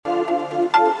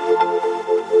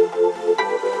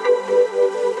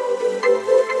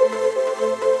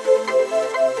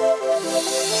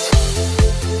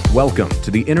Welcome to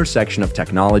the intersection of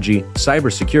technology,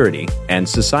 cybersecurity, and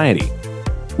society.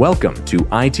 Welcome to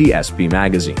ITSP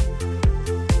Magazine.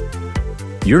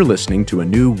 You're listening to a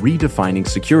new Redefining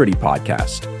Security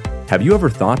podcast. Have you ever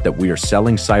thought that we are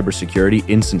selling cybersecurity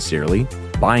insincerely,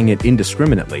 buying it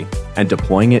indiscriminately, and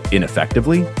deploying it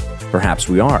ineffectively? Perhaps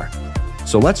we are.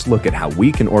 So let's look at how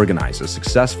we can organize a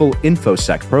successful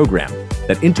InfoSec program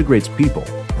that integrates people,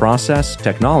 process,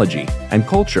 technology, and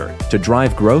culture to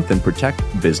drive growth and protect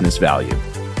business value.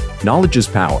 Knowledge is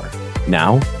power,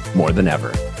 now more than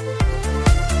ever.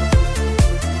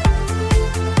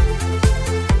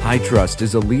 HITRUST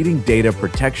is a leading data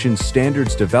protection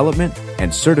standards development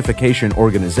and certification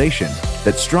organization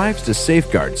that strives to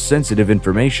safeguard sensitive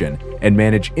information and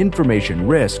manage information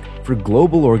risk for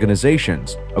global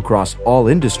organizations across all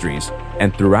industries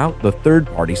and throughout the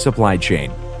third-party supply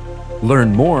chain.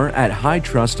 Learn more at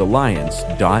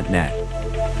hitrustalliance.net.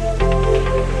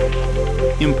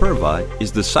 Imperva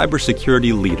is the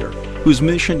cybersecurity leader whose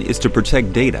mission is to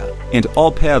protect data and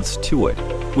all paths to it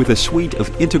with a suite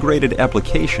of integrated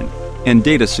application and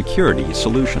data security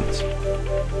solutions.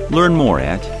 Learn more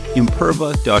at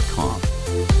imperva.com.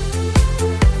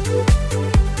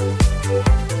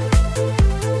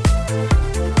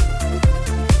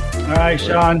 All right,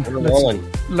 Sean,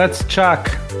 let's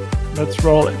chuck. Let's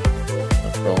roll it.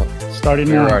 Let's roll it. Starting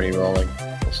We're now. already rolling.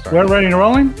 We're ready to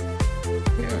rolling?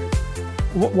 Yeah.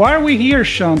 Why are we here,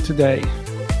 Sean, today?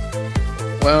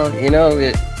 Well,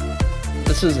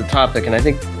 this is a topic, and I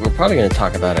think we're probably going to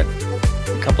talk about it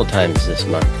a couple times this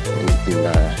month in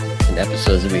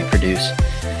episodes that we produce.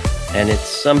 And it's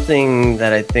something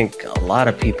that I think a lot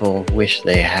of people wish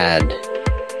they had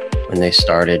when they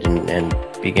started and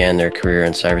began their career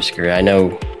in cybersecurity. I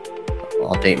know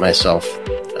I'll date myself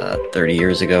 30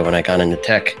 years ago when I got into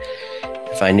tech.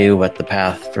 If I knew what the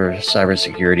path for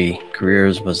cybersecurity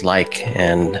careers was like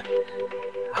and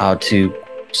how to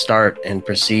start and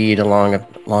proceed along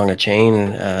a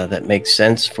chain that makes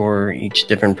sense for each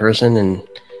different person, and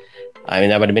I mean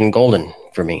that would have been golden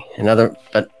for me.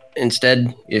 But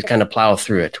instead, you kind of plow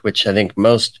through it, which I think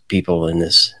most people in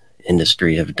this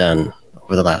industry have done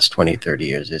over the last 20, 30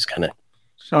 years. Is kind of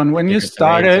Sean, when you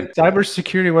started,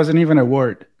 cybersecurity wasn't even a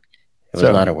word. It was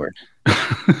not a word.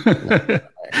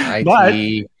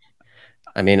 IT.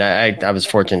 I mean, I was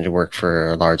fortunate to work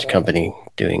for a large company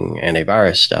doing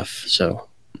antivirus stuff, so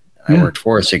I worked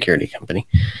for a security company.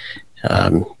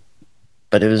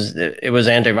 But it was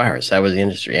antivirus. That was the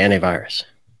industry, antivirus.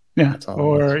 Yeah,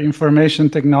 or information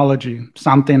technology,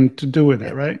 something to do with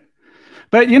it, right?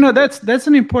 But that's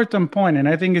an important point, and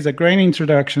I think is a great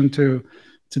introduction to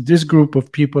this group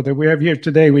of people that we have here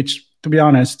today. Which, to be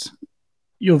honest,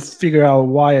 you'll figure out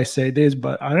why I say this,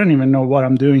 but I don't even know what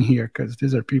I'm doing here because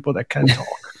these are people that can talk.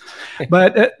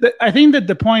 But I think that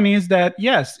the point is that,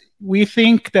 yes, we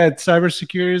think that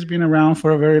cybersecurity has been around for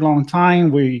a very long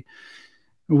time. We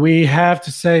have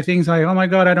to say things like, oh my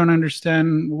God, I don't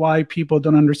understand why people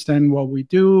don't understand what we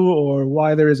do, or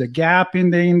why there is a gap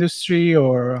in the industry,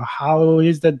 or how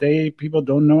is that people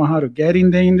don't know how to get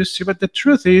in the industry. But the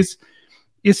truth is,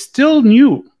 it's still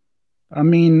new. I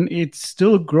mean, it's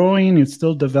still growing, it's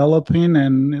still developing,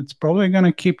 and it's probably going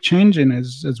to keep changing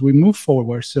as we move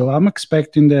forward. So I'm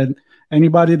expecting that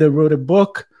anybody that wrote a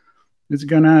book is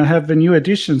going to have a new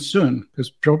edition soon, because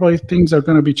probably things are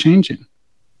going to be changing.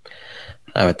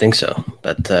 I would think so.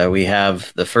 But we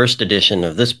have the first edition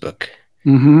of this book,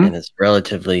 Mm-hmm. and it's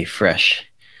relatively fresh.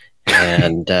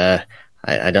 And I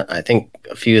think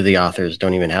a few of the authors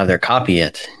don't even have their copy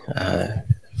yet,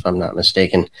 if I'm not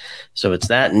mistaken. So it's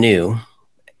that new.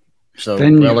 So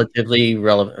relatively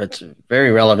relevant. It's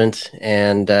very relevant,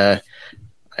 and I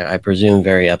presume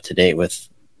very up to date with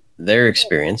their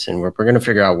experience. And we're going to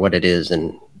figure out what it is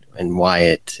and why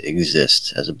it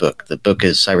exists as a book. The book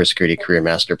is Cybersecurity Career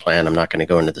Master Plan. I'm not going to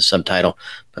go into the subtitle,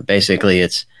 but basically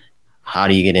it's how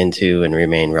do you get into and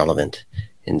remain relevant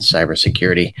in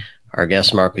cybersecurity. Our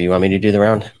guest, Marco, you want me to do the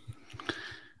round?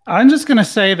 I'm just going to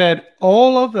say that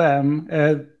all of them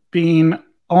have been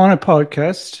on a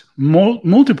podcast,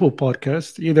 multiple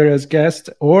podcasts, either as guest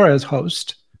or as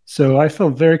host. So I feel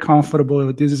very comfortable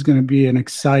that this is going to be an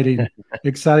exciting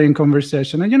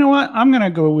conversation. And you know what? I'm going to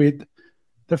go with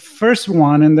the first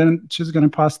one, and then she's going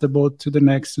to pass the ball to the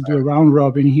next to do a round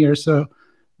robin here. So,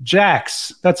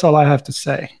 Jax, that's all I have to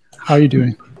say. How are you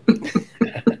doing?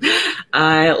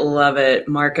 I love it,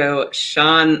 Marco.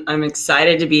 Sean, I'm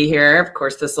excited to be here. Of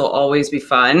course, this will always be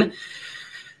fun.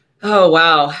 Oh,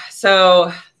 wow.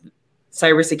 So,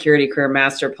 Cybersecurity Career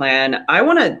Master Plan. I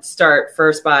want to start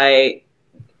first by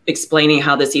explaining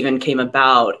how this even came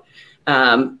about,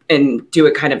 and do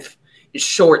it kind of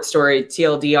short story,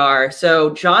 TLDR.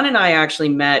 So John and I actually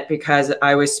met because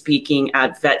I was speaking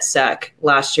at VetSec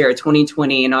last year,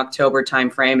 2020 in October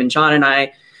timeframe. And John and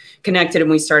I connected and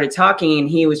we started talking, and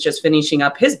he was just finishing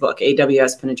up his book,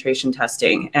 AWS Penetration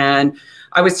Testing. And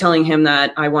I was telling him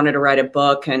that I wanted to write a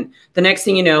book. And the next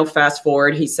thing you know, fast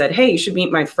forward, he said, hey, you should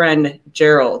meet my friend,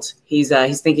 Gerald. He's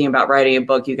thinking about writing a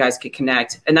book. You guys could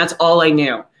connect. And that's all I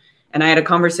knew. And I had a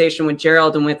conversation with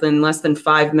Gerald, and within less than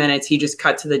 5 minutes, he just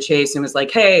cut to the chase and was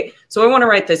like, hey, so I want to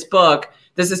write this book.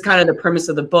 This is kind of the premise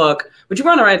of the book. Would you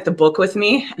want to write the book with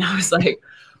me? And I was like,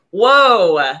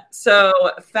 whoa. So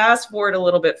fast forward a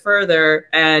little bit further,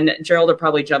 and Gerald will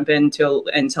probably jump into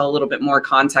and tell a little bit more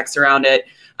context around it.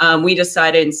 We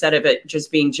decided, instead of it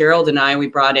just being Gerald and I, we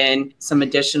brought in some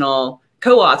additional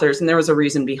co-authors, and there was a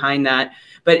reason behind that.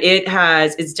 But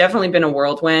it's definitely been a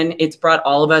whirlwind. It's brought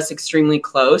all of us extremely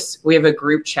close. We have a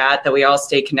group chat that we all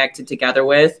stay connected together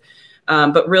with.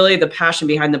 But really the passion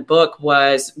behind the book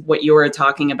was what you were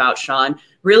talking about, Sean,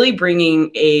 really bringing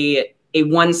a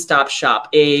one-stop shop,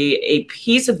 a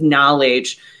piece of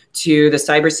knowledge to the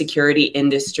cybersecurity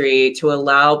industry to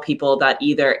allow people that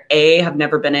either A, have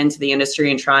never been into the industry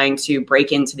and trying to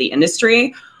break into the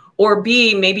industry, or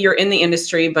B, maybe you're in the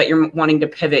industry, but you're wanting to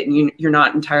pivot and you're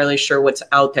not entirely sure what's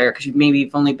out there because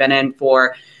you've only been in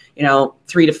for,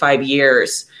 3 to 5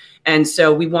 years. And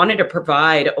so we wanted to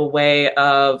provide a way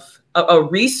of a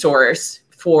resource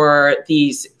for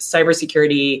these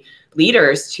cybersecurity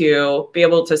leaders to be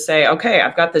able to say, okay,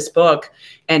 I've got this book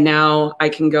and now I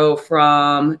can go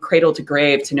from cradle to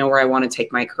grave to know where I want to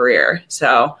take my career.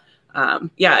 So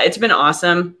it's been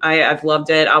awesome. I've loved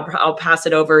it. I'll pass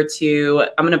it over to,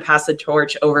 I'm going to pass the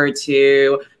torch over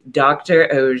to Dr.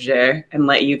 Auger and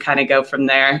let you kind of go from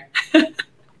there.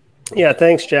 Yeah.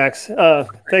 Thanks, Jax.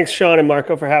 Thanks, Sean and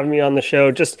Marco, for having me on the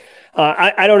show. Just,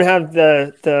 I don't have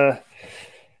the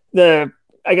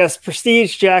I guess,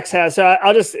 prestige Jax has. So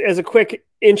I'll just, as a quick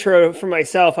intro for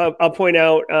myself, I'll point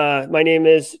out, my name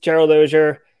is Gerald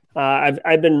Auger.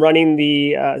 I've been running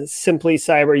the Simply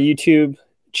Cyber YouTube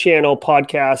channel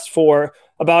podcast for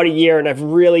about a year, and I've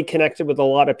really connected with a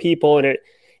lot of people, and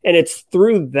it's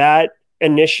through that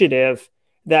initiative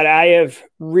that I have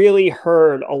really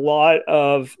heard a lot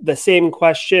of the same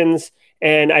questions,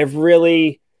 and I've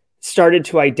really started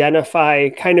to identify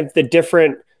kind of the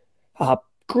different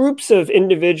groups of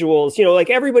individuals. Like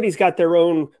everybody's got their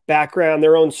own background,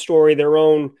 their own story, their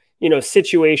own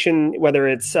situation, whether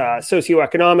it's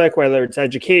socioeconomic, whether it's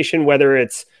education, whether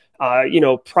it's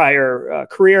prior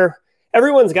career.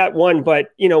 Everyone's got one,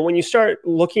 but when you start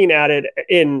looking at it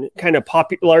in kind of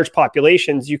large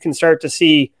populations, you can start to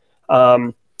see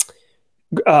threads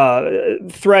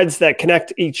that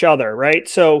connect each other, right?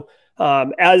 So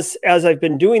as I've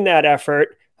been doing that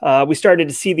effort, we started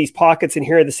to see these pockets and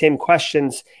hear the same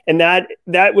questions, and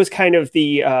that was kind of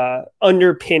the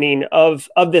underpinning of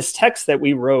this text that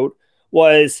we wrote.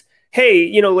 Was,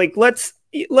 hey, let's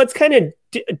kind of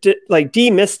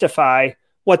demystify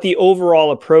what the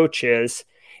overall approach is,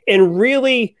 and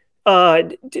really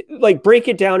break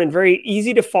it down in very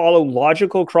easy to follow,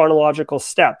 logical, chronological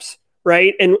steps,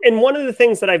 right? And one of the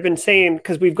things that I've been saying,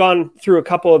 because we've gone through a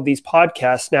couple of these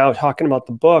podcasts now talking about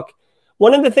the book,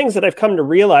 one of the things that I've come to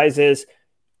realize is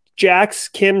Jax,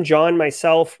 Kim, John,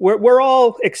 myself, we're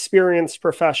all experienced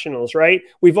professionals, right?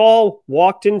 We've all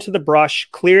walked into the brush,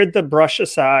 cleared the brush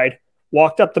aside,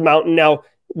 walked up the mountain. Now,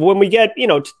 when we get,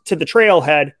 to the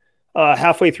trailhead,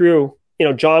 halfway through,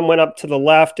 John went up to the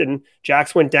left and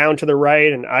Jax went down to the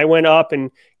right, and I went up, and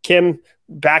Kim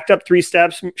backed up 3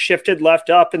 steps, shifted left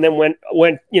up, and then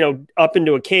went up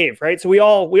into a cave, right? So we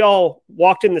all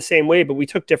walked in the same way, but we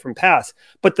took different paths.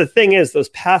 But the thing is, those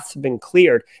paths have been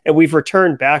cleared, and we've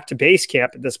returned back to base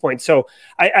camp at this point. So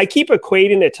I keep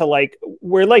equating it to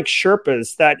we're like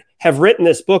Sherpas that have written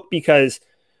this book, because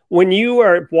when you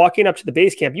are walking up to the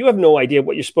base camp, you have no idea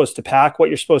what you're supposed to pack, what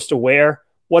you're supposed to wear,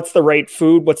 what's the right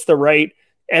food, what's the right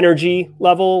energy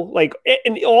level,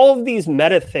 and all of these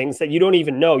meta things that you don't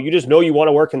even know. You just know you want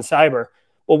to work in cyber.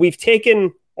 Well, we've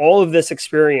taken all of this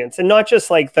experience, and not just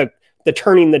the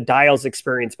turning the dials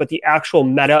experience, but the actual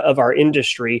meta of our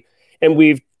industry, and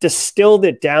we've distilled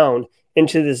it down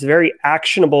into this very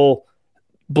actionable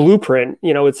blueprint.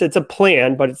 It's a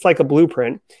plan, but it's like a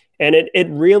blueprint, and it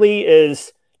really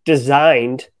is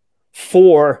designed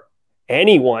for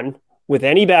anyone with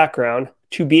any background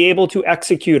to be able to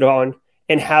execute on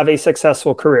and have a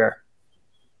successful career.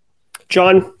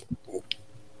 John?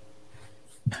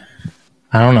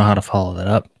 I don't know how to follow that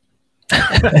up.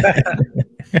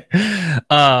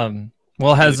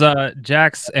 Well, as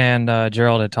Jax and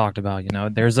Gerald had talked about,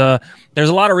 there's a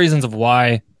lot of reasons of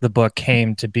why the book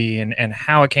came to be and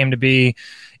how it came to be,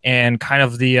 and kind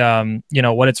of the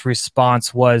what its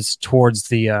response was towards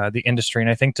the industry.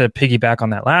 And I think to piggyback on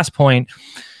that last point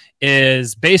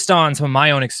is based on some of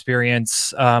my own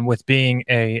experience with being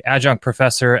a adjunct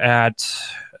professor at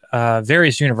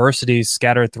various universities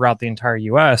scattered throughout the entire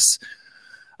U.S.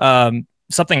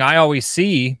 Something I always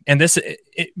see, and this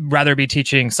rather be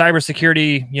teaching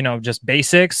cybersecurity, just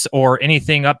basics, or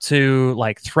anything up to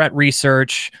like threat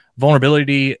research,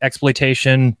 vulnerability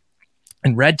exploitation,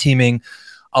 and red teaming.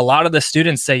 A lot of the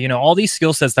students say, all these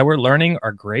skill sets that we're learning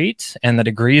are great, and the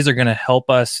degrees are going to help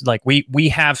us. Like we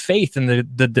have faith in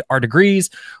our degrees,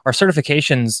 our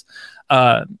certifications,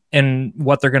 and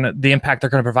what the impact they're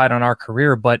going to provide on our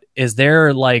career. But is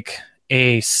there like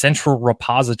a central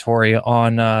repository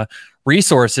on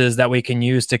resources that we can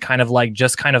use to kind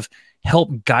of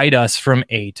help guide us from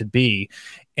A to B?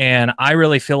 And I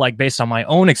really feel like, based on my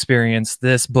own experience,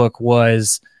 this book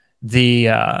was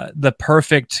the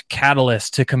perfect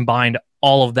catalyst to combine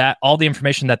all of that, all the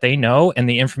information that they know and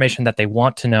the information that they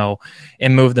want to know,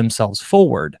 and move themselves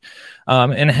forward.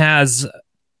 And has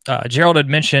Gerald had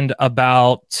mentioned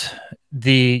about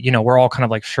we're all kind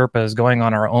of like Sherpas going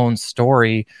on our own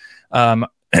story,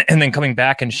 and then coming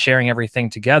back and sharing everything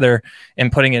together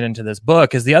and putting it into this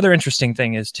book. Is the other interesting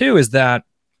thing is that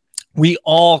we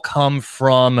all come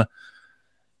from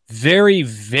very,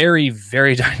 very,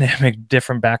 very dynamic,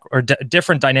 different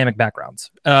dynamic backgrounds.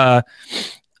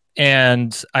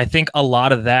 And I think a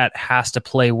lot of that has to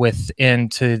play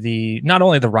into not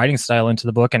only the writing style into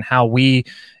the book and how we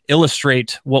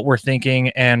illustrate what we're thinking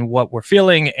and what we're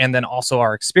feeling, and then also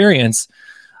our experience.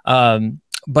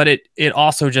 But it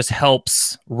also just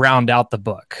helps round out the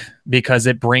book, because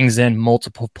it brings in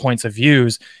multiple points of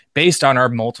views based on our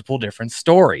multiple different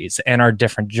stories and our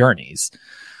different journeys.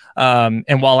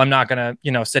 And while I'm not going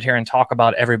to, sit here and talk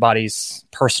about everybody's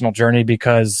personal journey,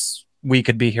 because we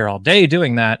could be here all day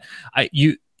doing that,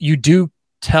 you do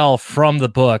tell from the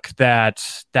book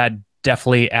that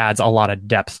definitely adds a lot of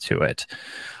depth to it.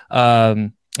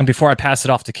 And before I pass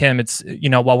it off to Kim, it's,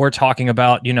 while we're talking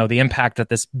about, the impact that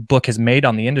this book has made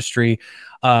on the industry,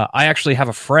 I actually have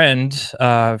a friend,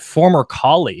 former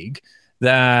colleague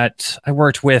that I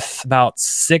worked with about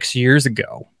 6 years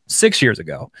ago,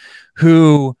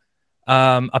 who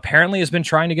apparently has been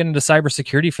trying to get into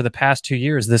cybersecurity for the past 2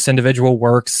 years. This individual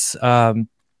works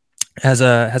as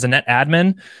a net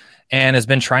admin and has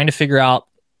been trying to figure out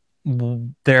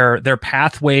their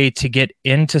pathway to get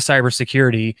into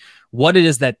cybersecurity, what it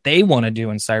is that they want to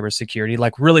do in cybersecurity,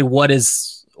 like really what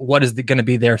is going to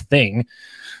be their thing.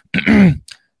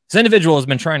 This individual has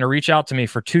been trying to reach out to me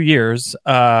for 2 years.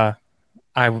 I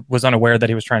was unaware that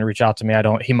he was trying to reach out to me.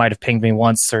 He might have pinged me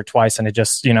once or twice, and it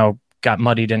just, got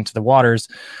muddied into the waters.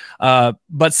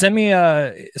 But sent me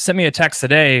a text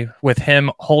today with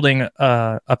him holding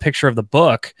a picture of the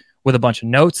book with a bunch of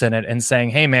notes in it and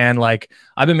saying, "Hey man, like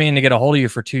I've been meaning to get a hold of you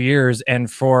for 2 years, and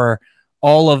for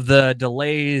all of the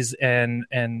delays and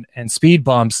speed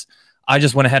bumps, I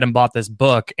just went ahead and bought this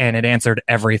book, and it answered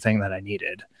everything that I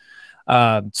needed."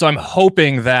 So I'm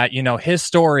hoping that, his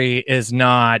story is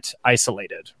not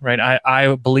isolated, right?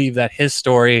 I believe that his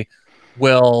story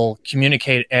will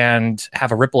communicate and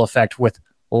have a ripple effect with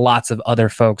lots of other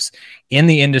folks in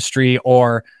the industry,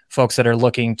 or folks that are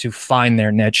looking to find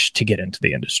their niche to get into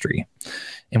the industry.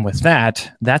 And with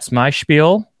that, that's my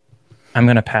spiel. I'm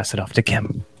going to pass it off to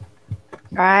Kim.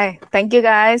 All right. Thank you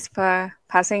guys for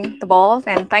passing the ball.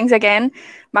 And thanks again,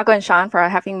 Marco and Sean, for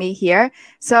having me here.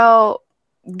 So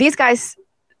these guys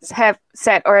have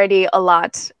said already a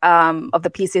lot of the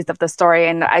pieces of the story,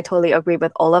 and I totally agree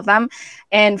with all of them.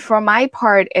 And for my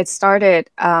part, it started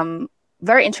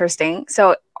very interesting.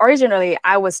 So originally,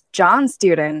 I was John's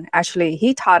student. Actually,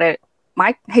 he taught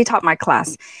my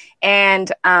class,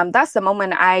 and that's the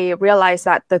moment I realized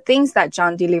that the things that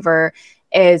John delivered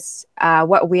is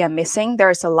what we are missing.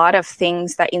 There's a lot of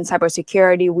things that in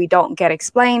cybersecurity we don't get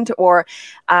explained, or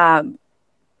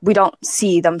we don't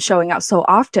see them showing up so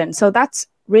often. So that's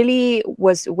really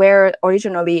was where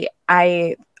originally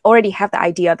I already have the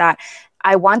idea that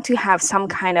I want to have some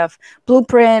kind of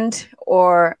blueprint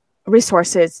or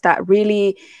resources that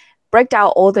really break down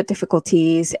all the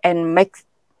difficulties and make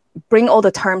bring all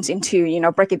the terms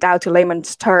into, break it down to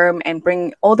layman's term and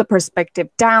bring all the perspective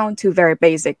down to very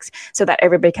basics so that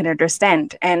everybody can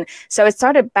understand. And so it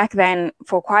started back then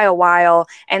for quite a while.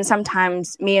 And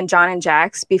sometimes me and John and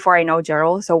Jax, before I know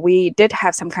Gerald, so we did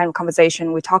have some kind of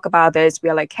conversation. We talk about this.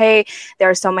 We're like, hey, there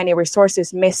are so many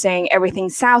resources missing. Everything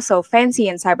sounds so fancy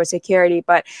in cybersecurity,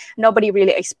 but nobody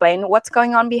really explained what's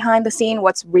going on behind the scene,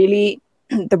 what's really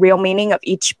the real meaning of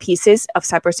each pieces of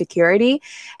cybersecurity.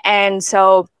 And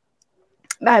so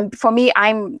for me,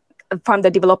 I'm from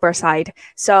the developer side.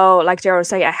 So like Gerald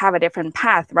said, I have a different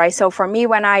path, right? So for me,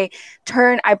 when I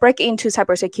break into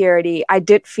cybersecurity, I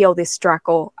did feel this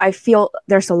struggle. I feel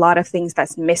there's a lot of things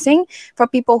that's missing for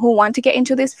people who want to get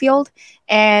into this field.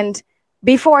 And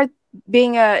before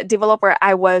being a developer,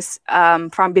 I was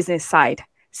from business side.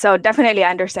 So definitely I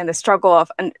understand the struggle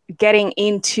of getting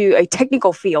into a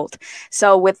technical field.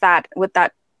 So with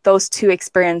those two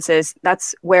experiences,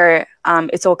 that's where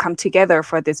it's all come together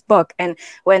for this book. And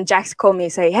when Jax called me,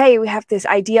 say, hey, we have this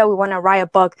idea, we want to write a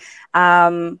book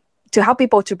to help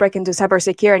people to break into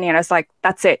cybersecurity. And I was like,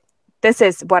 that's it. This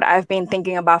is what I've been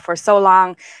thinking about for so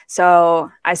long. So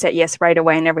I said yes right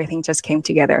away, and everything just came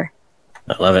together.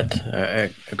 I love it.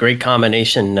 A great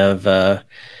combination of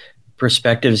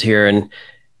perspectives here.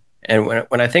 And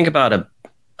when I think about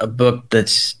a book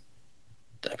that's,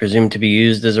 I presume, to be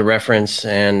used as a reference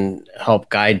and help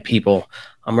guide people,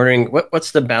 I'm wondering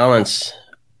what's the balance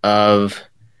of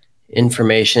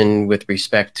information with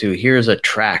respect to here's a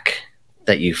track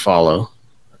that you follow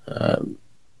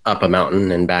up a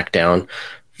mountain and back down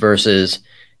versus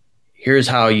here's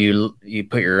how you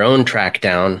put your own track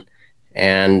down,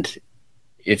 and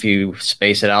if you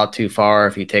space it out too far,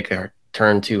 if you take a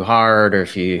turn too hard, or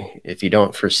if you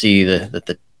don't foresee that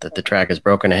the track is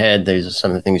broken ahead, these are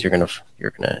some of the things you're gonna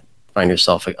find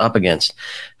yourself up against.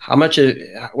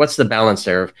 What's the balance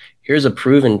there? Here's a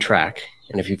proven track,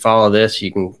 and if you follow this,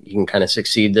 you can kind of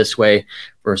succeed this way,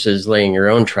 versus laying your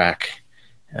own track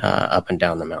up and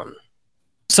down the mountain.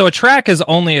 So a track is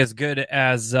only as good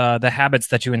as the habits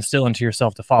that you instill into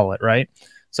yourself to follow it, right?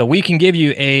 So we can give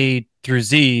you A through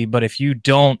Z, but if you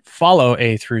don't follow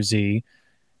A through Z,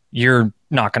 you're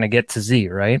not going to get to Z,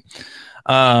 right?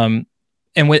 And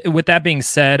with that being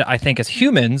said, I think as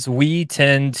humans, we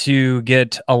tend to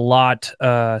get a lot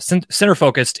center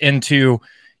focused into,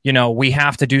 we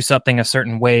have to do something a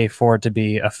certain way for it to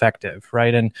be effective,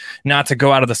 right? And not to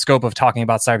go out of the scope of talking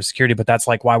about cybersecurity, but that's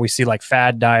like why we see like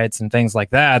fad diets and things like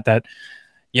that,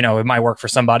 it might work for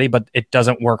somebody, but it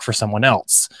doesn't work for someone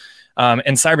else.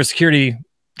 And cybersecurity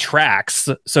tracks,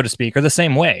 so to speak, are the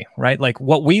same way, right? Like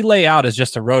what we lay out is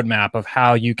just a roadmap of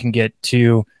how you can get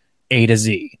to A to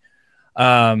Z.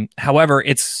 However,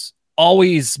 it's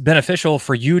always beneficial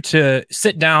for you to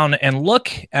sit down and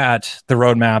look at the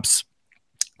roadmaps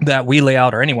that we lay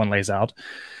out or anyone lays out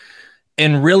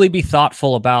and really be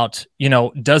thoughtful about,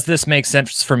 does this make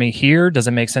sense for me here? Does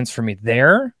it make sense for me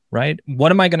there? Right?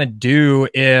 What am I going to do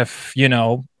if,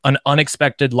 an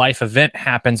unexpected life event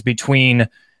happens between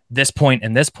this point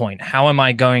and this point? How am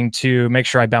I going to make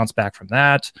sure I bounce back from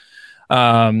that?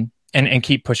 And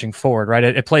keep pushing forward, right?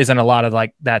 It plays in a lot of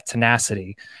like that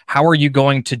tenacity. How are you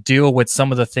going to deal with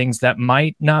some of the things that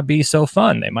might not be so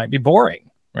fun? They might be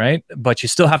boring, right? But you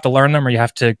still have to learn them, or you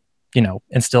have to,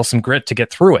 instill some grit to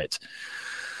get through it.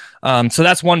 So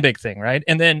that's one big thing, right?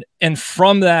 And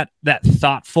from that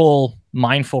thoughtful,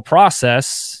 mindful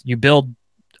process, you build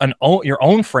your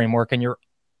own framework and your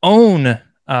own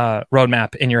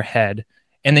roadmap in your head,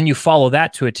 and then you follow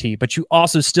that to a T. But you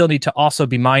also still need to also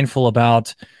be mindful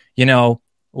about,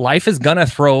 life is going to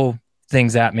throw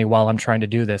things at me while I'm trying to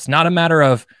do this. Not a matter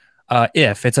of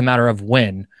if, it's a matter of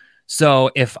when.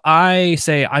 So if I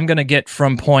say I'm going to get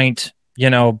from point,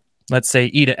 let's say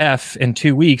E to F in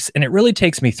 2 weeks, and it really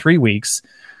takes me 3 weeks,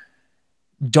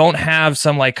 don't have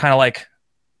some kind of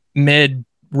mid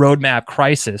roadmap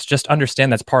crisis. Just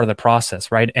understand that's part of the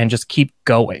process, right? And just keep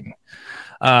going.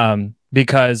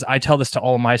 Because I tell this to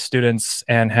all of my students,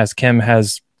 and as Kim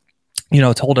has,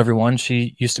 told everyone,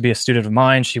 she used to be a student of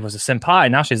mine. She was a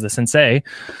senpai. Now she's the sensei.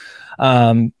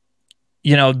 Roadmaps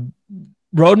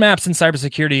in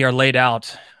cybersecurity are laid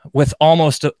out with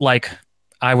almost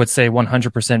I would say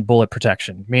 100% bullet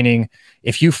protection, meaning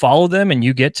if you follow them and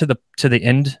you get to the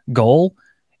end goal,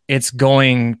 it's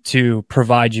going to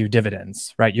provide you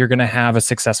dividends, right? You're going to have a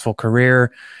successful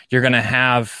career. You're going to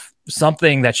have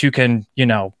something that you can,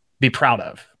 be proud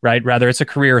of, right? Rather it's a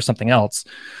career or something else.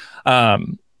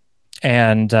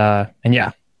 And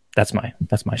yeah, that's my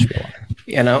spiel.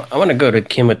 Yeah, now I want to go to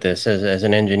Kim with this. As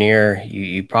an engineer,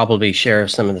 you probably share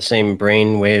some of the same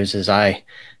brain waves as I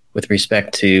with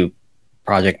respect to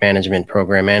project management,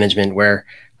 program management, where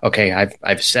okay,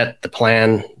 I've set the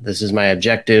plan. This is my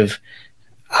objective.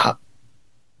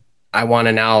 I want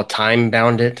to now time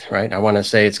bound it, right? I want to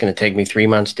say it's going to take me 3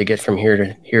 months to get from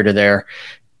here to there.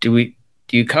 Do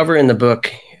you cover in the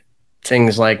book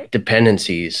things like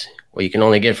dependencies? Well, you can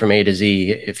only get from A to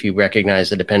Z if you recognize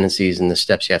the dependencies and the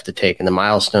steps you have to take and the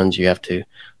milestones you have to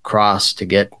cross to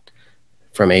get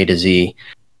from A to Z.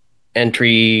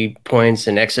 Entry points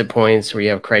and exit points where you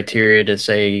have criteria to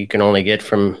say you can only get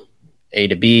from A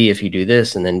to B if you do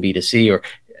this, and then B to C, or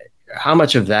how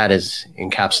much of that is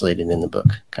encapsulated in the book,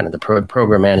 kind of the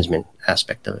program management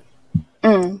aspect of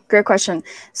it? Great question.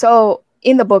 So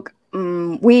in the book,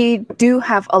 we do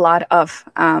have a lot of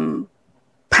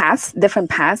different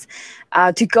paths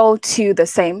to go to the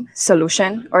same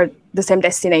solution or the same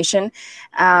destination.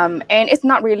 And it's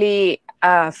not really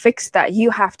fixed that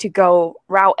you have to go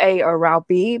route A or route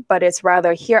B, but it's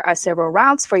rather here are several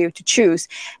routes for you to choose.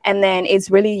 And then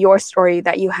it's really your story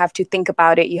that you have to think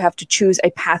about it. You have to choose a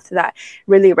path that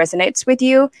really resonates with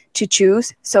you to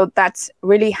choose. So that's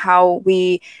really how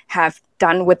we have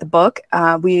done with the book.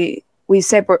 We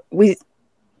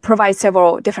provide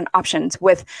several different options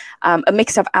with a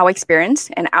mix of our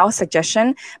experience and our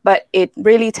suggestion, but it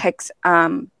really takes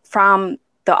from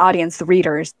the audience, the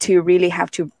readers, to really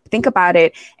have to think about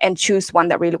it and choose one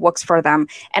that really works for them.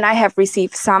 And I have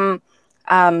received some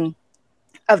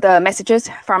of the messages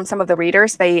from some of the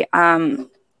readers. They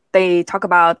talk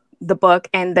about the book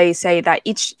and they say that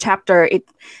each chapter,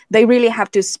 they really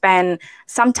have to spend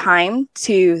some time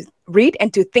to read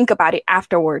and to think about it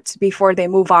afterwards before they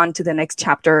move on to the next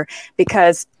chapter,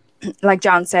 because like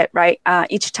John said, right,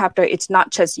 each chapter, it's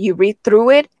not just you read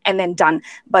through it and then done,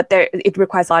 but it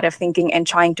requires a lot of thinking and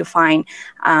trying to find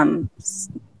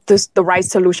the right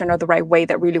solution or the right way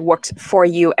that really works for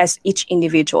you as each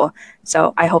individual.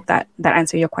 So I hope that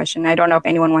answers your question. I don't know if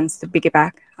anyone wants to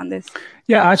piggyback on this.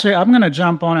 Yeah, actually, I'm going to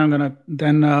jump on. I'm going to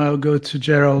then go to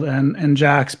Gerald and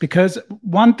Jax, because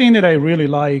one thing that I really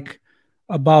like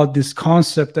about this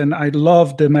concept, and I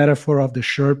love the metaphor of the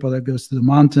Sherpa that goes to the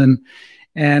mountain,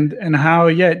 and how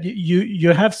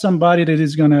you have somebody that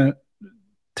is going to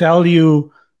tell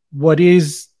you what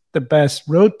is the best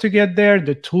road to get there,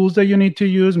 the tools that you need to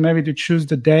use, maybe to choose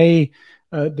the day,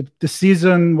 the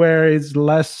season where it's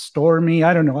less stormy.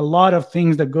 I don't know, a lot of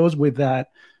things that goes with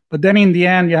that. But then in the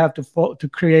end, you have to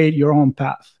create your own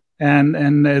path.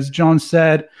 And as John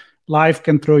said, life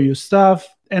can throw you stuff.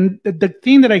 And the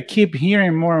thing that I keep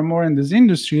hearing more and more in this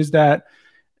industry is that,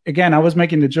 again, I was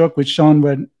making the joke with Sean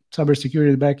when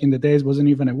cybersecurity back in the days wasn't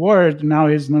even a word. Now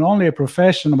he's not only a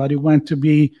professional, but he went to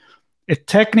be a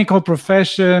technical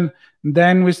profession.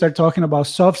 Then we start talking about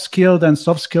soft skill, then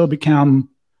soft skill become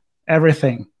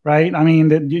everything, right? I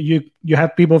mean, you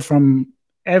have people from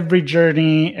every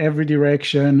journey, every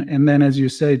direction. And then, as you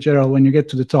say, Gerald, when you get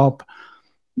to the top,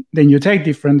 then you take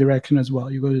different direction as well.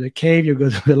 You go to the cave, you go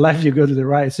to the left, you go to the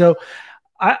right. So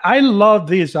I love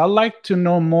this. I'd like to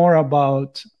know more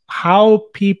about how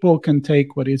people can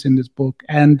take what is in this book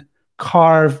and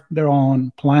carve their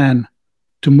own plan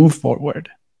to move forward.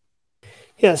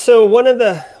 Yeah. So one of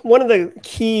the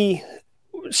key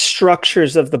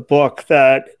structures of the book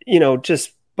that,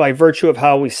 just by virtue of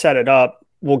how we set it up,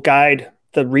 will guide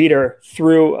the reader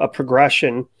through a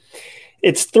progression.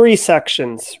 It's 3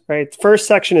 sections, right? The first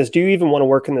section is, do you even want to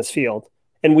work in this field?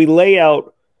 And we lay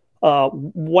out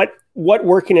what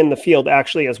working in the field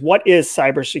actually is. What is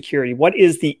cybersecurity? What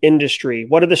is the industry?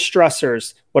 What are the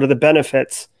stressors? What are the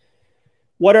benefits?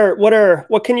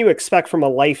 What can you expect from a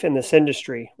life in this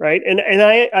industry, right? And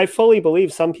I fully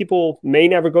believe some people may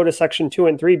never go to section 2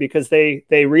 and 3 because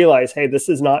they realize, hey, this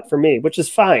is not for me, which is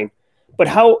fine. But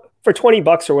how, for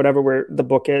 $20 or whatever where the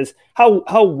book is,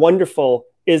 how wonderful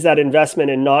is that investment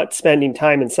in not spending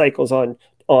time and cycles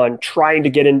on trying to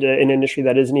get into an industry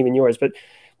that isn't even yours? But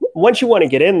once you want to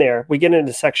get in there, we get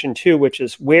into section 2, which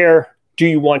is, where do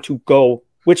you want to go?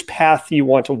 Which path do you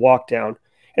want to walk down?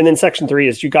 And then section 3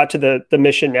 is, you got to the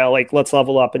mission now, like, let's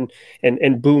level up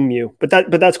and boom you. But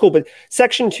that's cool. But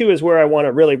section 2 is where I want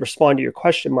to really respond to your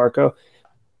question, Marco.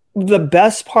 The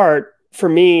best part for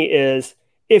me is,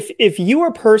 if you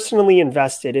are personally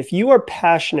invested, if you are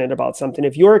passionate about something,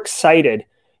 if you're excited,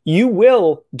 you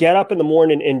will get up in the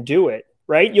morning and do it,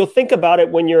 right? You'll think about it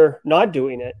when you're not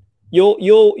doing it.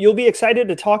 You'll be excited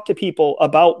to talk to people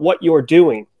about what you're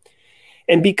doing.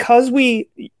 And because we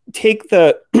take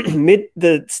the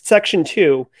section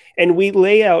 2 and we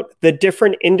lay out the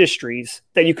different industries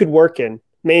that you could work in,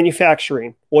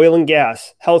 manufacturing, oil and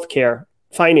gas, healthcare,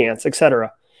 finance,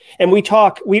 etc. And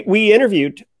we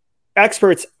interviewed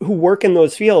experts who work in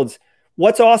those fields.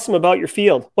 What's awesome about your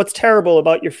field? What's terrible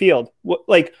about your field?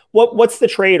 What's the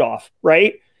trade-off,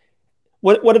 right?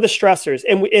 What are the stressors?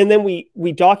 And then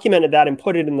we documented that and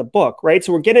put it in the book, right?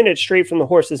 So we're getting it straight from the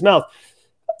horse's mouth.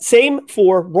 Same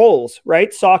for roles,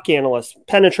 right? SOC analyst,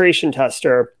 penetration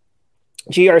tester,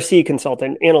 GRC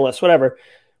consultant, analyst, whatever,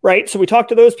 right? So we talk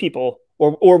to those people,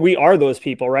 or we are those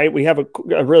people, right? We have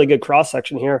a really good cross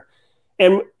section here.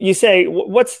 And you say,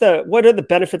 what are the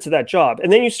benefits of that job?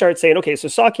 And then you start saying, okay, so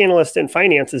SOC analyst in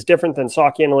finance is different than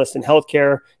SOC analyst in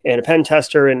healthcare, and a pen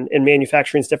tester in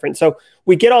manufacturing is different. So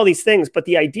we get all these things, but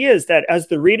the idea is that as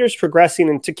the reader's progressing,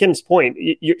 and to Kim's point,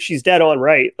 she's dead on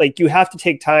right. Like, you have to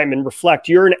take time and reflect.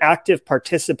 You're an active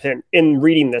participant in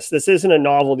reading this. This isn't a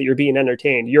novel that you're being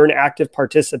entertained. You're an active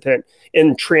participant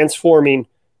in transforming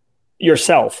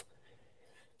yourself.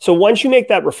 So once you make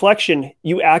that reflection,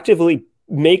 you actively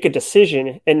make a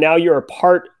decision, and now you're a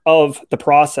part of the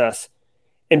process.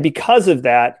 And because of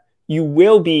that, you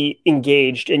will be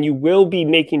engaged, and you will be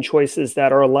making choices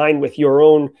that are aligned with your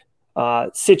own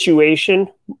situation,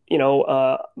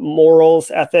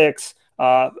 morals, ethics,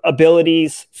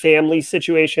 abilities, family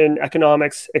situation,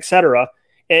 economics, etc.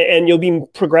 And you'll be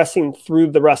progressing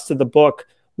through the rest of the book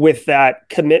with that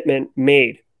commitment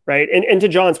made. Right. And to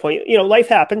John's point, life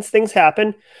happens, things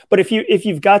happen. But if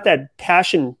you've got that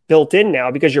passion built in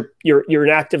now, because you're an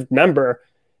active member,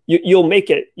 you'll make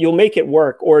it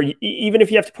work. Or even if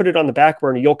you have to put it on the back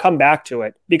burner, you'll come back to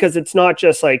it, because it's not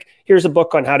just like, here's a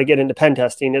book on how to get into pen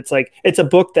testing. It's like, it's a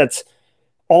book that's,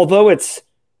 although it's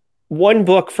one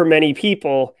book for many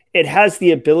people, it has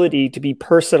the ability to be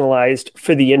personalized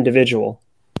for the individual.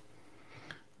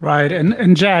 Right.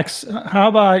 And Jax, how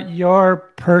about your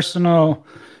personal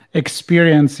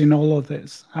experience in all of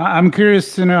this? I'm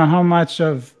curious to know how much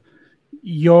of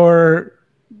your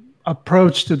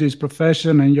approach to this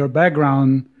profession and your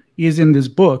background is in this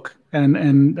book,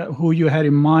 and who you had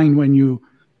in mind when you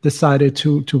decided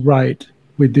to write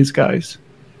with these guys.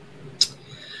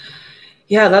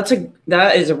 Yeah,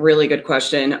 that is a really good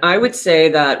question. I would say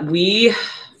that we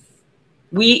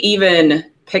even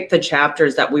picked the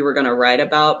chapters that we were going to write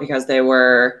about because they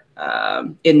were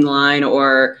in line,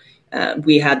 or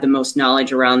we had the most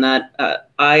knowledge around that.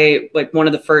 One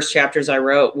of the first chapters I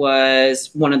wrote was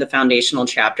one of the foundational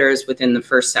chapters within the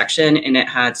first section, and it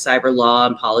had cyber law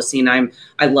and policy. And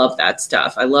I love that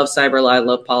stuff. I love cyber law. I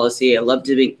love policy. I love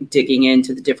digging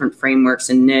into the different frameworks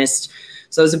in NIST.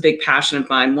 So it was a big passion of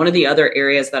mine. One of the other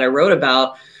areas that I wrote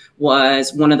about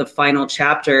was one of the final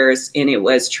chapters, and it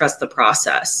was trust the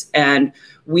process. And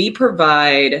we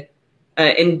provide,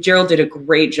 and Gerald did a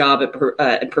great job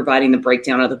at providing the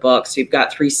breakdown of the book. So you've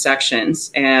got 3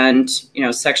 sections, and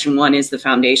section 1 is the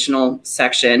foundational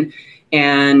section,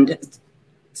 and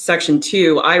section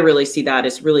 2, I really see that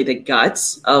as really the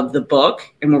guts of the book,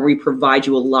 and where we provide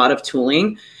you a lot of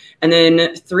tooling. And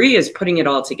then 3 is putting it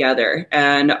all together.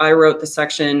 And I wrote the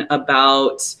section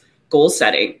about goal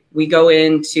setting. We go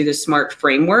into the SMART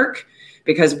framework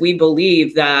because we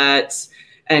believe that,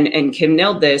 and Kim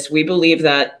nailed this, we believe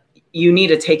that you need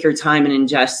to take your time and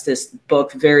ingest this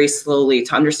book very slowly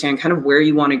to understand kind of where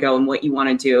you want to go and what you want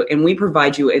to do. And we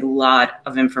provide you a lot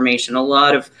of information, a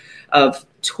lot of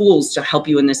tools to help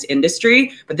you in this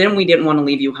industry, but then we didn't want to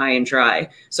leave you high and dry.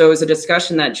 So it was a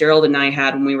discussion that Gerald and I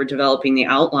had when we were developing the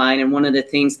outline. And one of the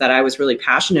things that I was really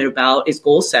passionate about is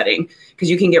goal setting, because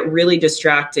you can get really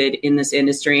distracted in this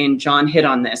industry. And John hit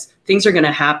on this. Things are going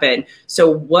to happen.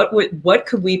 So what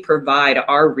could we provide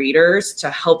our readers to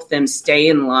help them stay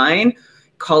in line?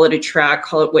 Call it a track,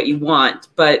 call it what you want,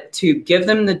 but to give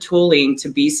them the tooling to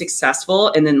be successful,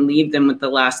 and then leave them with the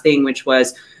last thing, which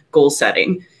was goal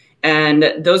setting.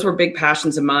 And those were big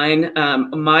passions of mine.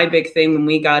 My big thing when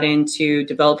we got into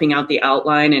developing out the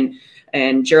outline,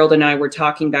 and Gerald and I were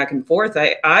talking back and forth,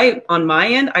 I on my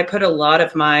end, I put a lot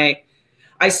of I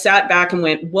sat back and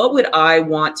went, what would I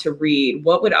want to read?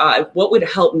 What would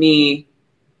help me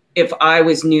if I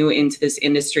was new into this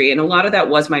industry? And a lot of that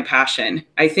was my passion.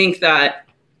 I think that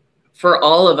for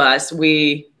all of us,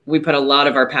 we put a lot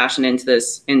of our passion into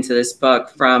this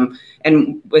book,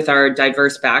 and with our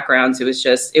diverse backgrounds, it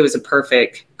was a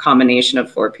perfect combination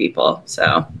of 4 people.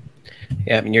 So,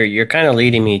 yeah, I mean, you're kind of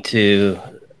leading me to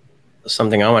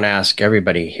something I want to ask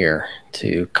everybody here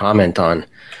to comment on,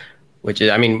 which is,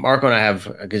 I mean, Marco and I have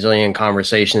a gazillion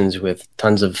conversations with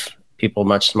tons of people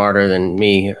much smarter than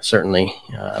me, certainly,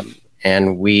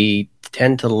 and we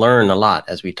tend to learn a lot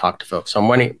as we talk to folks. So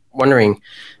I'm wondering,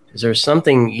 is there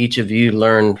something each of you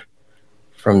learned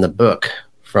from the book,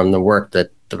 from the work that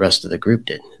the rest of the group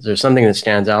did? Is there something that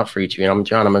stands out for each of you?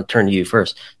 John, I'm going to turn to you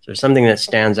first. Is there something that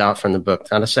stands out from the book?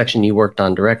 Not a section you worked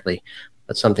on directly,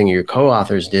 but something your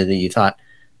co-authors did that you thought,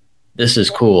 this is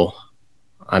cool,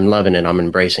 I'm loving it, I'm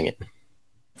embracing it?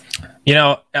 You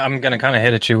know, I'm going to kind of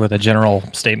hit at you with a general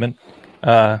statement.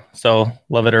 So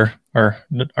love it or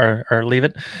leave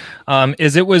it.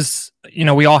 It was,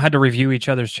 we all had to review each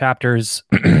other's chapters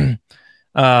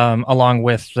along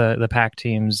with the pack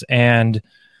teams. And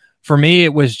for me,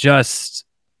 it was just,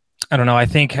 I don't know, I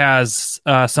think as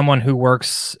someone who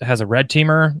works as a red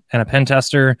teamer and a pen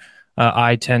tester,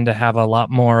 I tend to have a lot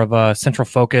more of a central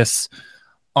focus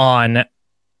on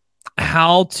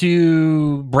how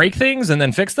to break things and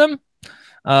then fix them,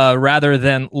 rather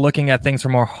than looking at things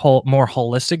from a more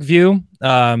holistic view,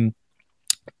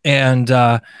 and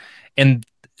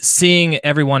seeing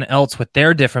everyone else with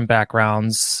their different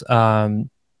backgrounds. It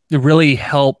really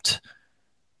helped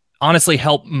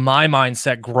my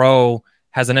mindset grow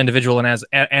as an individual and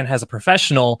as a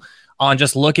professional on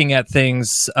just looking at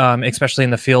things, especially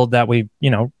in the field that we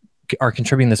are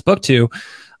contributing this book to,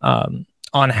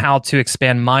 on how to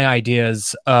expand my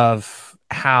ideas of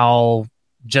how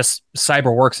just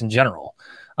cyber works in general.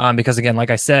 Because again, like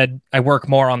I said, I work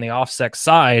more on the OffSec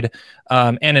side,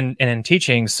 and in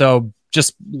teaching. So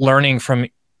just learning from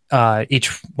each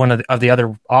one of the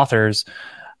other authors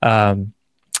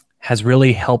has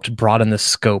really helped broaden the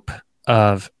scope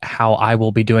of how I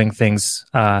will be doing things,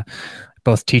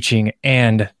 both teaching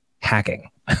and hacking.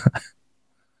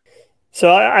 So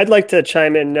I'd like to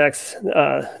chime in next.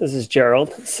 This is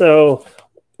Gerald. So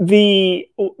the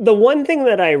one thing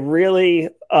that I really,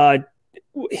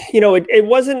 it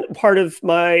wasn't part of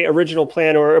my original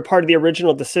plan or a part of the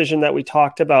original decision that we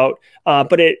talked about,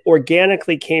 but it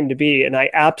organically came to be, and I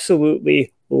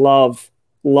absolutely love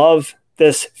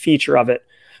this feature of it.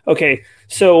 Okay,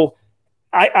 so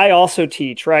I also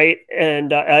teach, right?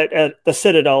 And at the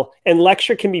Citadel, and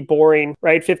lecture can be boring,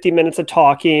 right? 50 minutes of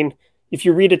talking. If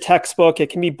you read a textbook, it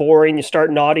can be boring. You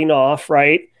start nodding off,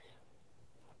 right?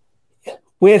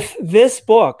 With this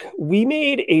book, we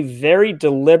made a very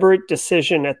deliberate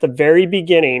decision at the very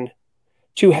beginning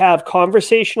to have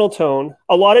conversational tone.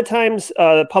 A lot of times,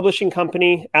 the publishing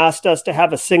company asked us to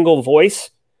have a single voice,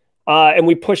 and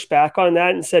we pushed back on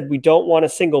that and said, we don't want a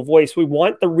single voice. We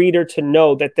want the reader to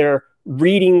know that they're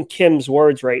reading Kim's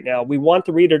words right now. We want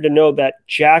the reader to know that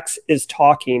Jax is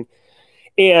talking.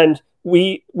 And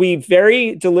we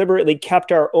very deliberately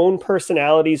kept our own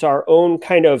personalities, our own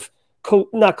kind of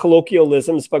not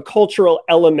colloquialisms, but cultural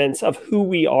elements of who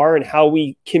we are and how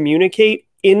we communicate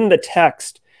in the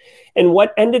text. And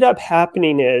what ended up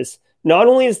happening is not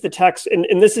only is the text, and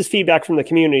this is feedback from the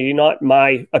community, not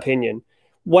my opinion.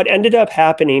 What ended up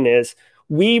happening is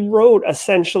we wrote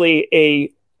essentially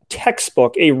a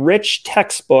textbook, a rich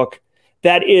textbook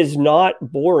that is not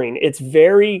boring. It's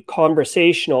very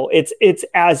conversational. It's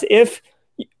as if,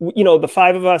 the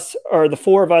five of us or the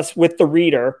four of us with the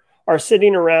reader are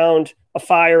sitting around a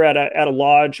fire at a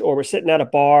lodge, or we're sitting at a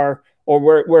bar, or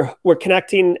we're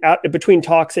connecting between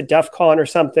talks at DEF CON or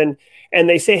something. And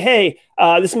they say, hey,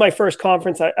 this is my first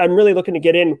conference. I'm really looking to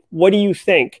get in. What do you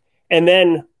think? And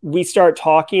then we start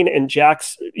talking, and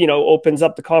Jax, opens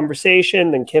up the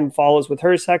conversation. Then Kim follows with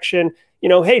her section.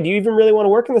 Hey, do you even really want to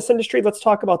work in this industry? Let's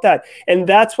talk about that. And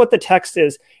that's what the text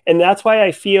is. And that's why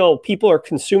I feel people are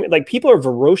people are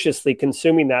voraciously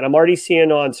consuming that. I'm already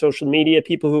seeing on social media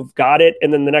people who've got it,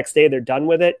 and then the next day they're done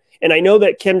with it. And I know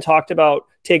that Kim talked about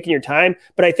taking your time,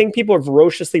 but I think people are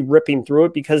voraciously ripping through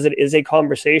it because it is a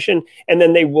conversation. And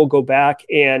then they will go back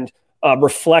and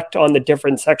reflect on the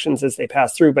different sections as they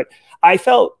pass through. But I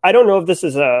don't know if this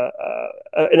is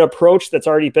an approach that's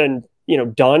already been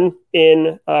done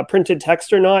in printed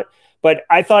text or not, but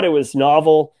I thought it was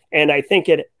novel, and I think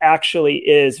it actually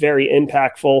is very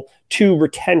impactful to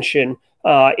retention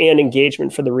and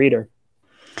engagement for the reader.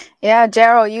 Yeah,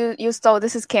 Gerald, you stole.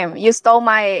 This is Kim. You stole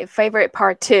my favorite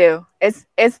part too. It's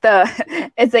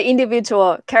the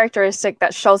individual characteristic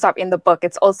that shows up in the book.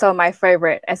 It's also my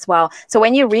favorite as well. So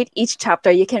when you read each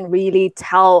chapter, you can really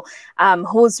tell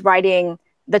who's writing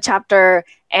the chapter,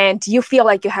 and you feel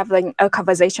like you have a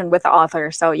conversation with the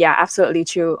author. So yeah, absolutely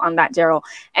true on that, Gerald.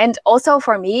 And also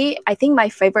for me, I think my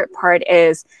favorite part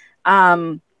is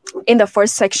in the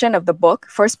first section of the book,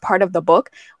 first part of the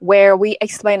book, where we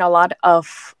explain a lot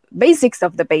of basics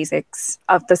of the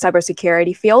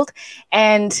cybersecurity field.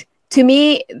 And to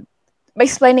me,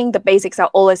 explaining the basics are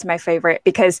always my favorite,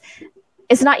 because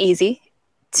it's not easy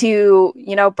to,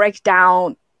 break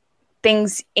down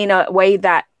things in a way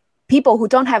that people who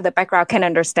don't have the background can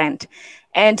understand.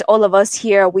 And all of us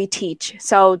here, we teach.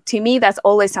 So to me, that's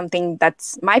always something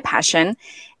that's my passion.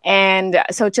 And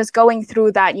so just going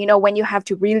through that, when you have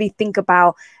to really think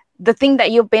about the thing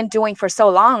that you've been doing for so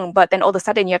long, but then all of a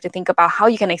sudden you have to think about how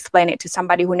you can explain it to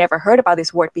somebody who never heard about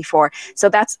this word before. So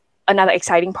that's another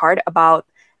exciting part about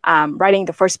writing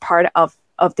the first part of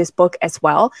of this book as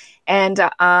well. And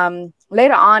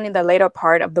later on in the later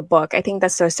part of the book, I think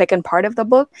that's the second part of the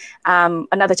book,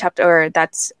 another chapter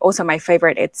that's also my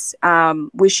favorite. It's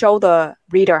we show the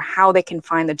reader how they can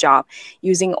find the job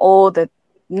using all the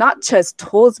not just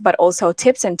tools, but also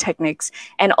tips and techniques.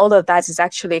 And all of that is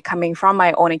actually coming from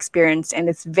my own experience. And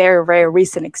it's very, very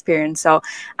recent experience. So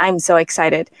I'm so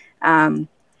excited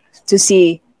to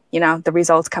see, the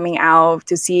results coming out,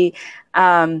 to see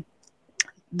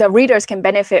the readers can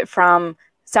benefit from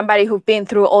somebody who've been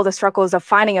through all the struggles of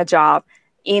finding a job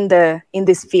in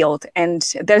this field. And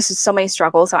there's just so many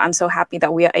struggles. So I'm so happy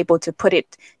that we are able to put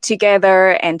it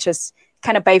together and just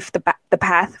kind of pave the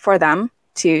path for them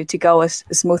to go a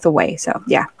smoother way. So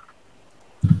yeah,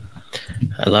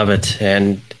 I love it.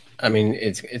 And I mean,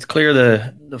 it's clear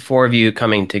the four of you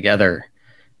coming together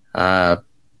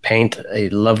paint a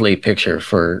lovely picture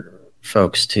for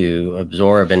folks to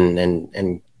absorb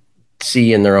and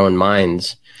see in their own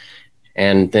minds.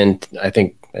 And then I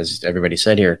think, as everybody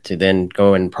said here, to then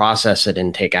go and process it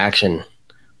and take action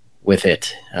with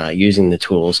it using the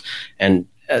tools. And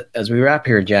as we wrap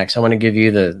here, Jax, I want to give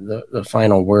you the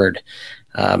final word.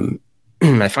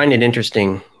 I find it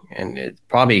interesting, and it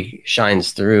probably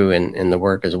shines through in the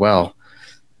work as well,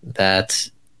 that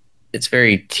it's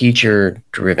very teacher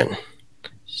driven.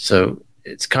 So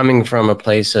it's coming from a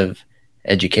place of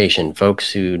education,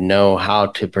 folks who know how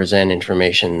to present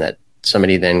information that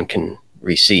somebody then can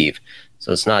receive.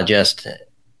 So it's not just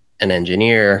an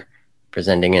engineer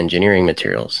presenting engineering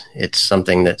materials. It's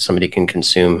something that somebody can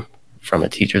consume from a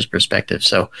teacher's perspective.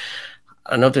 So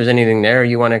I don't know if there's anything there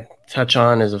you want to touch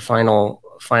on as a final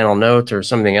note, or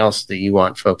something else that you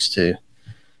want folks to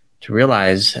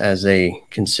realize as they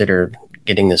consider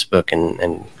getting this book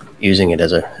and using it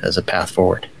as a path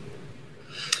forward.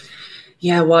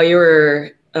 Yeah, while you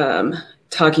were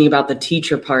talking about the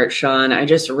teacher part, Sean, I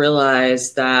just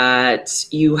realized that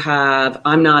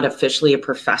I'm not officially a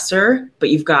professor, but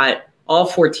you've got all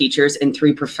 4 teachers and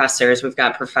 3 professors. We've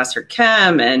got Professor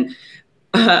Kem and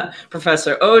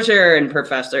Professor Ogier and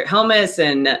Professor Helmus,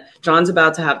 and John's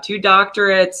about to have 2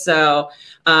 doctorates. So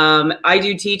I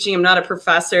do teaching. I'm not a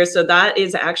professor. So that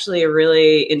is actually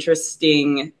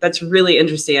that's really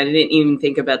interesting. I didn't even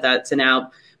think about that to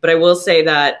now. But I will say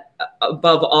that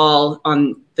above all,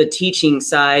 on the teaching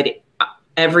side,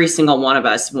 every single one of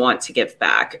us want to give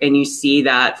back. And you see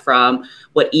that from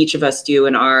what each of us do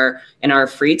in our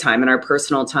free time, in our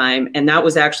personal time. And that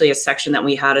was actually a section that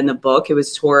we had in the book. It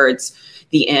was towards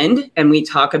the end, and we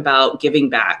talk about giving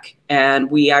back. And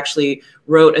we actually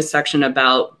wrote a section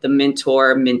about the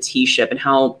mentor-menteeship and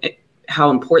how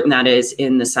important that is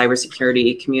in the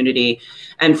cybersecurity community.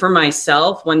 And for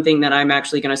myself, one thing that I'm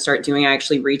actually going to start doing, I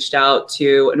actually reached out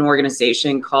to an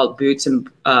organization called Books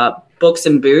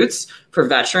and Boots for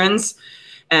veterans.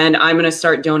 And I'm going to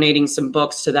start donating some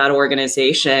books to that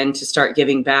organization to start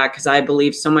giving back, because I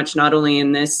believe so much, not only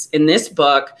in this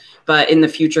book, but in the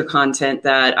future content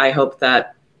that I hope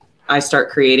that I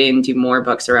start creating, do more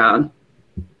books around.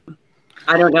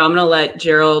 I don't know. I'm going to let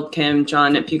Gerald, Kim,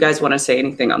 John, if you guys want to say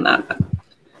anything on that.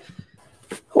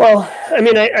 Well, I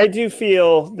mean, I do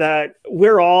feel that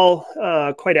we're all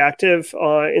quite active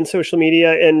in social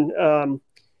media,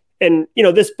 and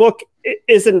this book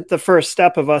isn't the first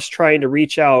step of us trying to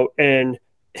reach out and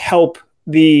help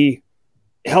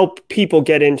people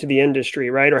get into the industry,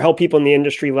 right? Or help people in the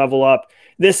industry level up.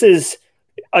 This is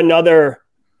another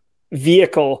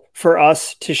vehicle for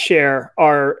us to share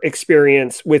our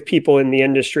experience with people in the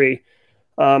industry.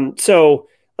 So,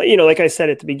 like I said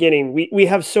at the beginning, we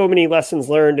have so many lessons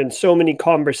learned and so many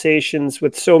conversations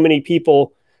with so many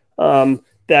people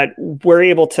that we're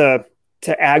able to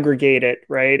aggregate it,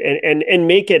 right? And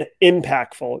make it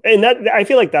impactful. And that, I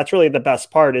feel like that's really the best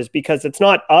part, is because it's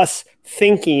not us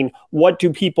thinking, what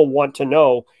do people want to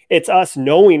know? It's us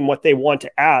knowing what they want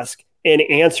to ask and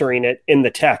answering it in the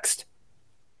text.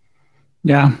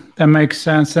 Yeah, that makes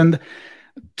sense. And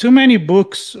too many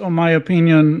books, in my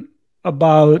opinion,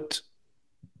 about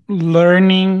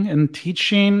learning and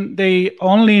teaching, they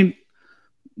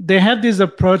have this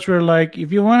approach where, like,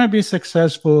 if you want to be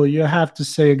successful, you have to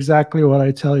say exactly what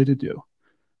I tell you to do.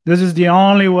 This is the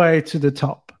only way to the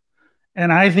top.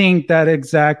 And I think that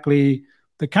exactly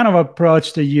the kind of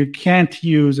approach that you can't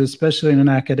use, especially in an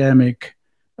academic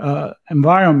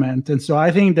environment. And so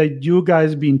I think that you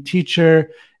guys being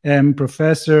teacher and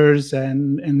professors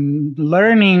and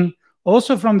learning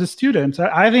also from the students,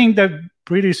 I think that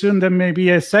pretty soon there may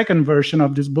be a second version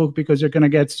of this book, because you're going to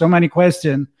get so many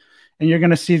questions and you're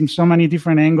going to see so many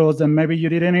different angles that maybe you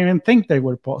didn't even think they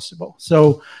were possible.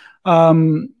 So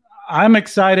I'm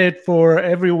excited for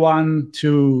everyone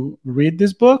to read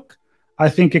this book. I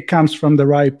think it comes from the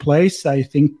right place. I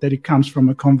think that it comes from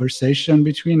a conversation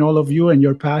between all of you and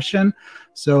your passion.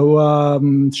 So,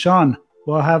 Sean,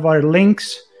 we'll have our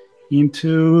links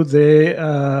into the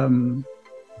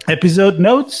episode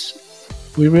notes.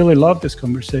 We really love this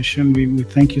conversation. We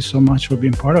thank you so much for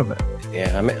being part of it.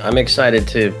 Yeah, I'm excited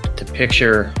to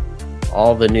picture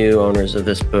all the new owners of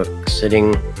this book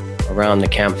sitting around the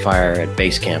campfire at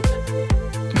base camp,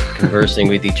 conversing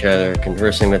with each other,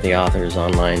 conversing with the authors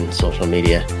online, social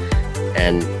media,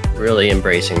 and really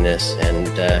embracing this. And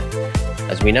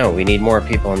as we know, we need more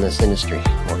people in this industry,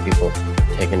 more people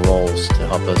taking roles to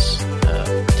help us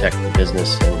protect the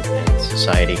business and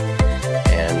society.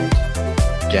 And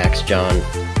Jax, John,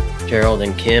 Gerald,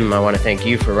 and Kim, I want to thank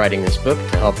you for writing this book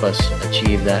to help us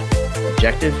achieve that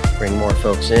objective, bring more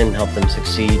folks in, help them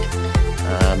succeed.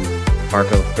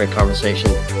 Marco, great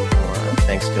conversation.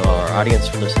 Thanks to our audience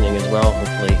for listening as well.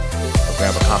 Hopefully you'll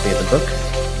grab a copy of the book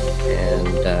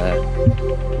and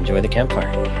enjoy the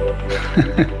campfire.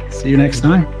 See you next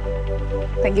time.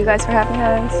 Thank you guys for having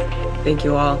us. Thank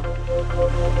you all.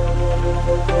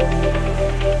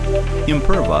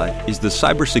 Imperva is the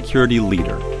cybersecurity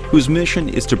leader whose mission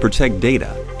is to protect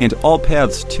data and all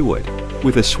paths to it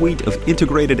with a suite of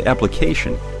integrated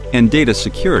application and data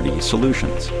security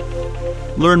solutions.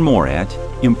 Learn more at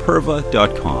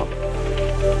imperva.com.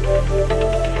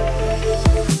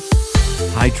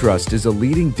 HITRUST is a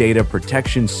leading data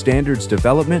protection standards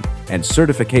development and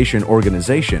certification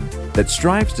organization that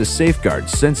strives to safeguard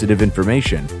sensitive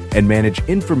information and manage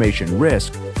information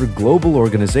risk for global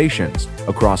organizations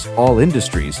across all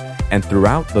industries and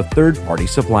throughout the third-party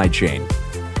supply chain.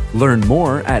 Learn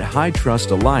more at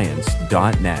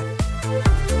hitrustalliance.net.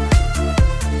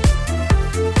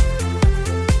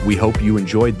 We hope you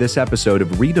enjoyed this episode of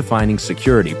Redefining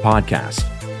Security podcast.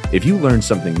 If you learned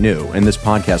something new and this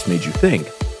podcast made you think,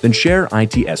 then share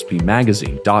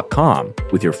itspmagazine.com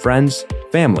with your friends,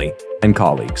 family, and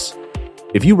colleagues.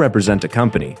 If you represent a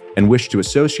company and wish to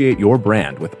associate your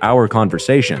brand with our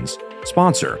conversations,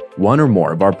 sponsor one or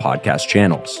more of our podcast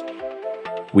channels.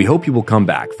 We hope you will come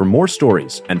back for more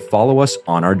stories and follow us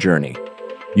on our journey.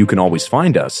 You can always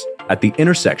find us at the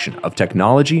intersection of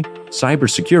technology,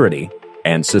 cybersecurity,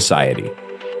 and society.